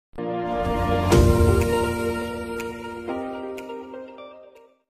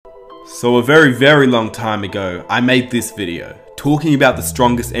So a very long time ago, I made this video talking about the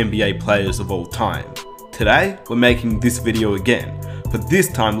strongest NBA players of all time. Today, we're making this video again, but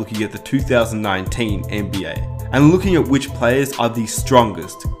this time looking at the 2019 NBA and looking at which players are the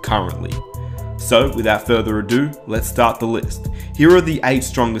strongest currently. So without further ado, let's start the list. Here are the 8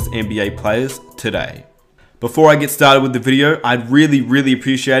 strongest NBA players today. Before I get started with the video, I'd really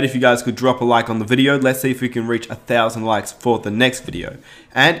appreciate if you guys could drop a like on the video. Let's see if we can reach 1,000 likes for the next video.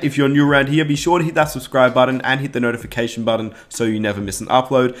 And if you're new around here, be sure to hit that subscribe button and hit the notification button so you never miss an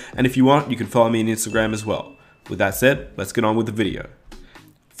upload. And if you want, you can follow me on Instagram as well. With that said, let's get on with the video.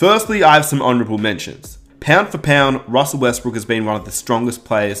 Firstly, I have some honorable mentions. Pound for pound, Russell Westbrook has been one of the strongest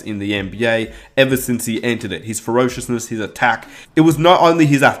players in the NBA ever since he entered it. His ferociousness, his attack. It was not only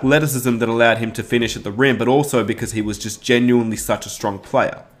his athleticism that allowed him to finish at the rim, but also because he was just genuinely such a strong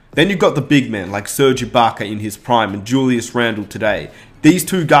player. Then you've got the big men like Serge Ibaka in his prime and Julius Randle today. These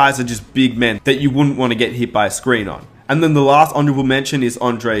two guys are just big men that you wouldn't want to get hit by a screen on. And then the last honorable mention is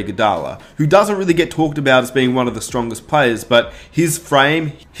Andre Iguodala, who doesn't really get talked about as being one of the strongest players, but his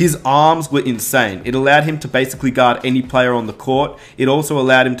frame, his arms were insane. It allowed him to basically guard any player on the court. It also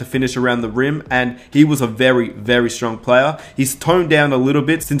allowed him to finish around the rim, and he was a very strong player. He's toned down a little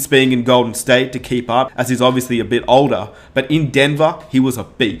bit since being in Golden State to keep up, as he's obviously a bit older, but in Denver, he was a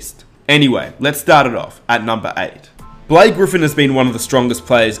beast. Anyway, let's start it off at number 8. Blake Griffin has been one of the strongest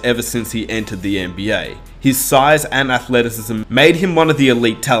players ever since he entered the NBA. His size and athleticism made him one of the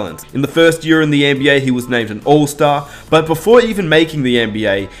elite talents. In the first year in the NBA, he was named an All-Star, but before even making the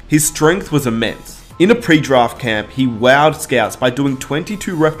NBA, his strength was immense. In a pre-draft camp, he wowed scouts by doing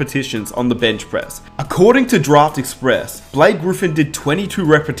 22 repetitions on the bench press. According to Draft Express, Blake Griffin did 22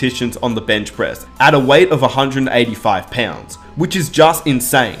 repetitions on the bench press at a weight of 185 pounds, which is just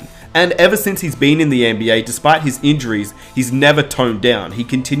insane. And ever since he's been in the NBA, despite his injuries, he's never toned down. He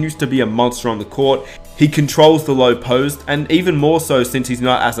continues to be a monster on the court. He controls the low post, and even more so since he's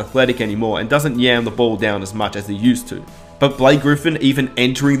not as athletic anymore and doesn't yam the ball down as much as he used to. But Blake Griffin, even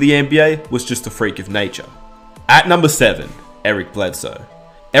entering the NBA, was just a freak of nature. At number 7, Eric Bledsoe.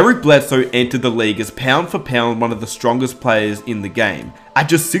 Eric Bledsoe entered the league as pound for pound one of the strongest players in the game. At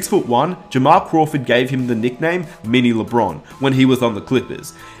just 6'1", Jamal Crawford gave him the nickname Mini LeBron when he was on the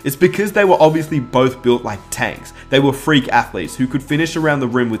Clippers. It's because they were obviously both built like tanks. They were freak athletes who could finish around the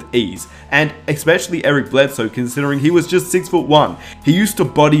rim with ease, and especially Eric Bledsoe, considering he was just 6'1". He used to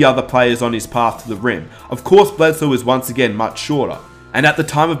body other players on his path to the rim. Of course, Bledsoe is once again much shorter. And at the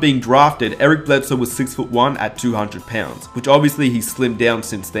time of being drafted, Eric Bledsoe was 6'1" at 200 pounds, which obviously he's slimmed down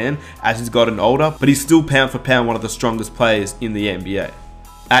since then as he's gotten older, but he's still pound for pound one of the strongest players in the NBA.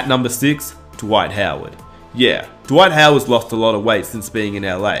 At number 6, Dwight Howard. Yeah, Dwight Howard's lost a lot of weight since being in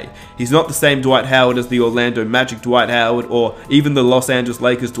LA. He's not the same Dwight Howard as the Orlando Magic Dwight Howard or even the Los Angeles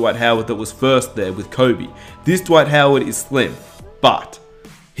Lakers Dwight Howard that was first there with Kobe. This Dwight Howard is slim, but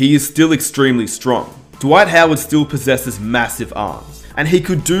he is still extremely strong. Dwight Howard still possesses massive arms, and he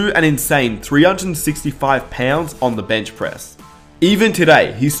could do an insane 365 pounds on the bench press. Even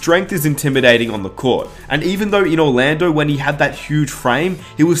today, his strength is intimidating on the court, and even though in Orlando when he had that huge frame,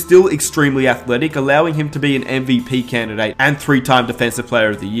 he was still extremely athletic, allowing him to be an MVP candidate and 3-time Defensive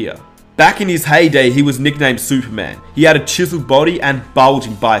Player of the Year. Back in his heyday, he was nicknamed Superman. He had a chiseled body and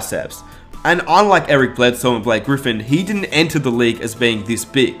bulging biceps. And unlike Eric Bledsoe and Blake Griffin, he didn't enter the league as being this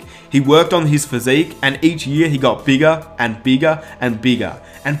big. He worked on his physique, and each year he got bigger and bigger and bigger.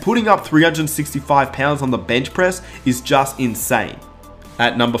 And putting up 365 pounds on the bench press is just insane.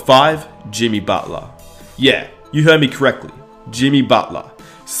 At number 5, Jimmy Butler. Yeah, you heard me correctly. Jimmy Butler.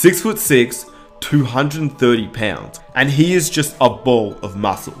 6'6", 230 pounds. And he is just a ball of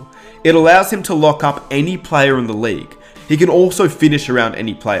muscle. It allows him to lock up any player in the league. He can also finish around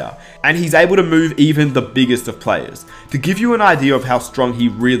any player, and he's able to move even the biggest of players. To give you an idea of how strong he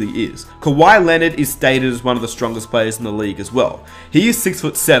really is, Kawhi Leonard is stated as one of the strongest players in the league as well. He is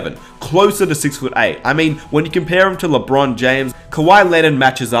 6'7", closer to 6'8". I mean, when you compare him to LeBron James, Kawhi Leonard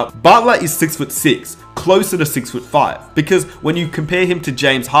matches up. Butler is 6'6", closer to 6'5", because when you compare him to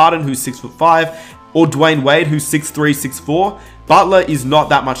James Harden, who's 6'5", or Dwayne Wade, who's 6'3", 6'4", Butler is not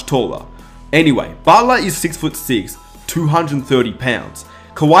that much taller. Anyway, Butler is 6'6", 230 pounds.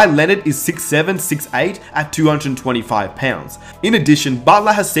 Kawhi Leonard is 6'7", 6'8", at 225 pounds. In addition,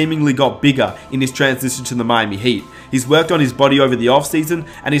 Butler has seemingly got bigger in his transition to the Miami Heat. He's worked on his body over the offseason,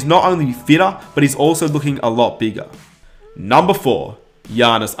 and he's not only fitter, but he's also looking a lot bigger. Number 4,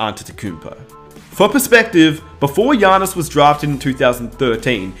 Giannis Antetokounmpo. For perspective, before Giannis was drafted in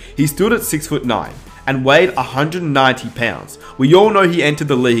 2013, he stood at 6'9", and weighed 190 pounds. We all know he entered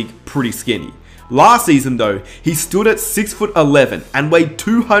the league pretty skinny. Last season though, he stood at 6'11" and weighed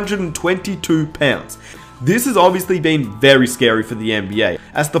 222 pounds. This has obviously been very scary for the NBA,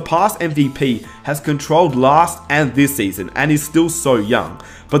 as the past MVP has controlled last and this season and is still so young,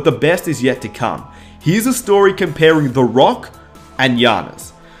 but the best is yet to come. Here's a story comparing The Rock and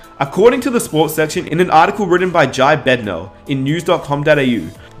Giannis. According to the sports section in an article written by Jai Bednell in news.com.au,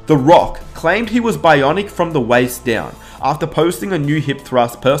 The Rock claimed he was bionic from the waist down after posting a new hip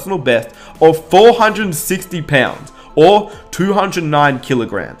thrust personal best of 460 pounds or 209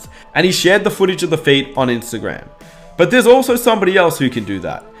 kilograms, and he shared the footage of the feat on Instagram. But there's also somebody else who can do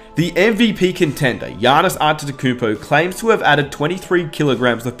that. The MVP contender, Giannis Antetokounmpo, claims to have added 23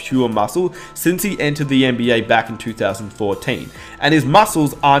 kilograms of pure muscle since he entered the NBA back in 2014, and his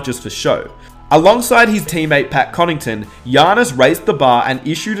muscles aren't just for show. Alongside his teammate Pat Connaughton, Giannis raised the bar and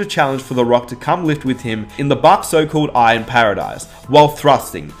issued a challenge for The Rock to come lift with him in the Bucks' so-called Iron Paradise, while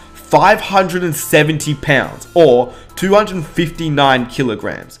thrusting 570 pounds or 259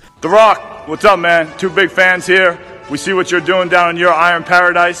 kilograms. The Rock, what's up, man? Two big fans here. We see what you're doing down in your Iron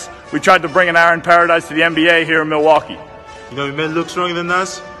Paradise. We tried to bring an Iron Paradise to the NBA here in Milwaukee. You know, you may look stronger than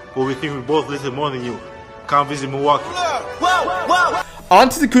us, but we think we both lifted more than you. Come visit Milwaukee.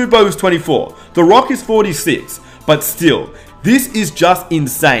 Antetokounmpo is 24, The Rock is 46, but still, this is just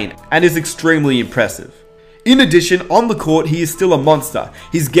insane and is extremely impressive. In addition, on the court, he is still a monster.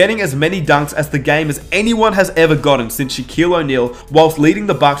 He's getting as many dunks as the game as anyone has ever gotten since Shaquille O'Neal, whilst leading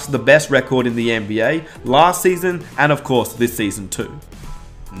the Bucks to the best record in the NBA last season and of course this season too.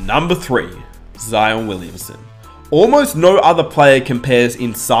 Number 3. Zion Williamson. Almost no other player compares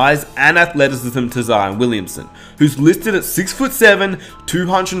in size and athleticism to Zion Williamson, who's listed at 6'7",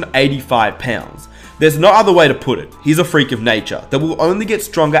 285 pounds. There's no other way to put it. He's a freak of nature that will only get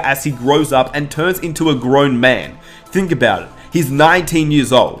stronger as he grows up and turns into a grown man. Think about it. He's 19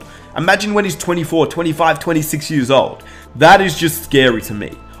 years old. Imagine when he's 24, 25, 26 years old. That is just scary to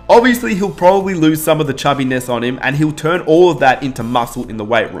me. Obviously, he'll probably lose some of the chubbiness on him and he'll turn all of that into muscle in the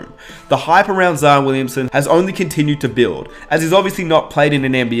weight room. The hype around Zion Williamson has only continued to build, as he's obviously not played in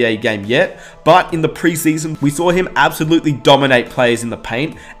an NBA game yet, but in the preseason, we saw him absolutely dominate players in the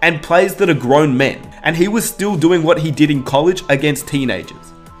paint and players that are grown men, and he was still doing what he did in college against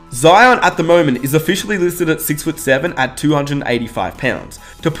teenagers. Zion at the moment is officially listed at 6'7" at 285 pounds.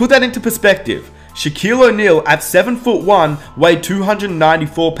 To put that into perspective, Shaquille O'Neal at 7'1" weighed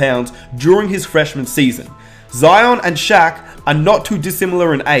 294 pounds during his freshman season. Zion and Shaq are not too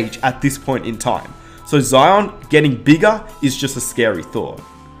dissimilar in age at this point in time, so Zion getting bigger is just a scary thought.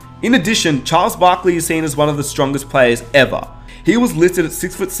 In addition, Charles Barkley is seen as one of the strongest players ever. He was listed at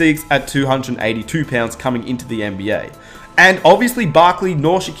 6'6" at 282 pounds coming into the NBA. And obviously Barkley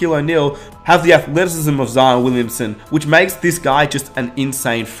nor Shaquille O'Neal have the athleticism of Zion Williamson, which makes this guy just an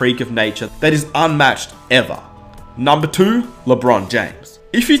insane freak of nature that is unmatched ever. Number 2, LeBron James.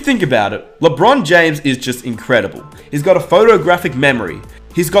 If you think about it, LeBron James is just incredible. He's got a photographic memory,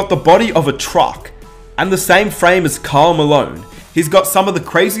 he's got the body of a truck, and the same frame as Karl Malone. He's got some of the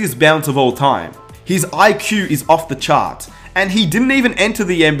craziest bounce of all time. His IQ is off the charts, and he didn't even enter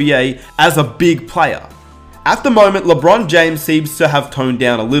the NBA as a big player. At the moment, LeBron James seems to have toned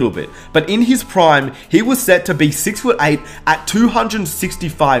down a little bit, but in his prime, he was set to be 6'8" at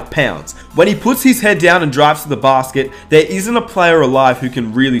 265 pounds. When he puts his head down and drives to the basket, there isn't a player alive who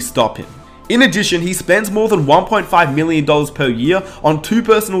can really stop him. In addition, he spends more than $1.5 million per year on 2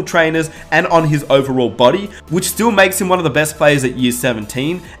 personal trainers and on his overall body, which still makes him one of the best players at year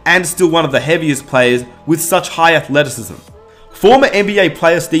 17 and still one of the heaviest players with such high athleticism. Former NBA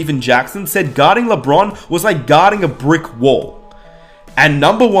player Stephen Jackson said guarding LeBron was like guarding a brick wall. And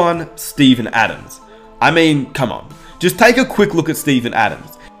number 1, Steven Adams. I mean, come on. Just take a quick look at Steven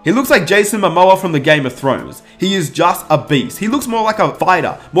Adams. He looks like Jason Momoa from the Game of Thrones. He is just a beast. He looks more like a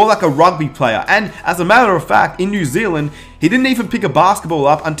fighter, more like a rugby player. And as a matter of fact, in New Zealand, he didn't even pick a basketball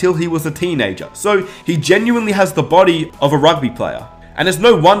up until he was a teenager. So he genuinely has the body of a rugby player. And it's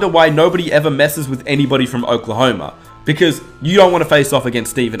no wonder why nobody ever messes with anybody from Oklahoma, because you don't want to face off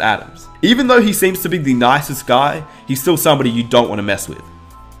against Steven Adams. Even though he seems to be the nicest guy, he's still somebody you don't want to mess with.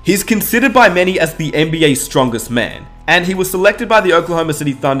 He's considered by many as the NBA's strongest man, and he was selected by the Oklahoma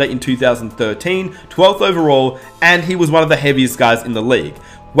City Thunder in 2013, 12th overall, and he was one of the heaviest guys in the league,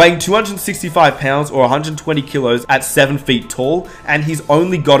 weighing 265 pounds or 120 kilos at 7 feet tall, and he's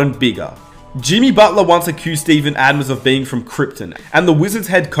only gotten bigger. Jimmy Butler once accused Steven Adams of being from Krypton, and the Wizards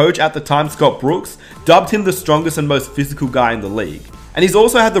head coach at the time, Scott Brooks, dubbed him the strongest and most physical guy in the league. And he's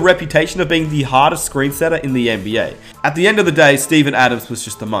also had the reputation of being the hardest screen setter in the NBA. At the end of the day, Steven Adams was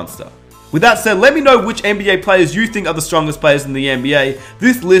just a monster. With that said, let me know which NBA players you think are the strongest players in the NBA.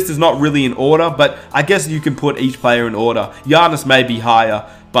 This list is not really in order, but I guess you can put each player in order. Giannis may be higher.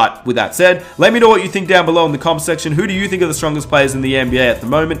 But with that said, let me know what you think down below in the comment section. Who do you think are the strongest players in the NBA at the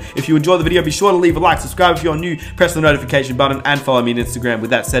moment? If you enjoyed the video, be sure to leave a like, subscribe if you're new, press the notification button, and follow me on Instagram.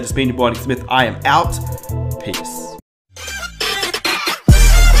 With that said, it's been your boy Nart2x Amit. I am out. Peace.